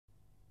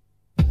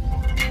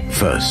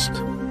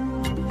First,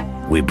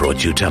 we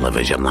brought you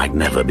television like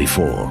never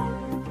before.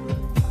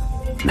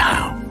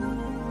 Now,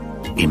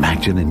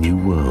 imagine a new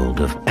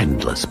world of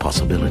endless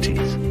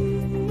possibilities.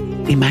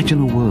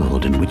 Imagine a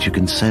world in which you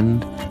can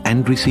send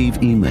and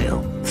receive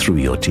email through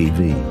your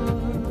TV.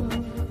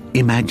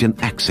 Imagine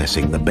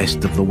accessing the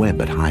best of the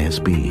web at higher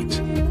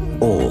speeds,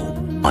 all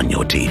on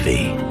your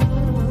TV.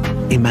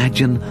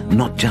 Imagine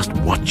not just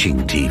watching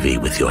TV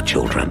with your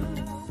children,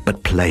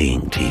 but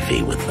playing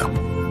TV with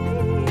them.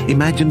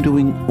 Imagine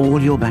doing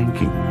all your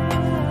banking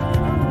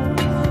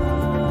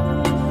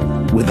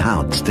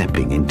without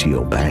stepping into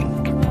your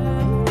bank.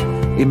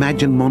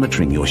 Imagine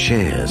monitoring your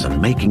shares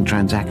and making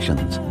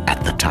transactions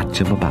at the touch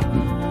of a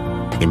button.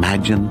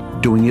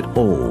 Imagine doing it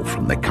all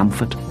from the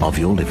comfort of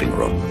your living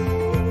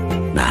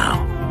room.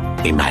 Now,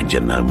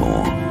 imagine no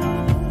more.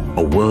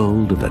 A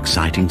world of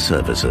exciting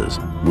services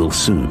will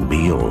soon be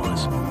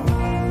yours.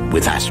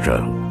 With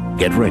Astro,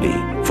 get ready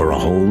for a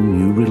whole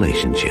new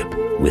relationship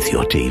with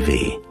your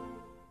TV.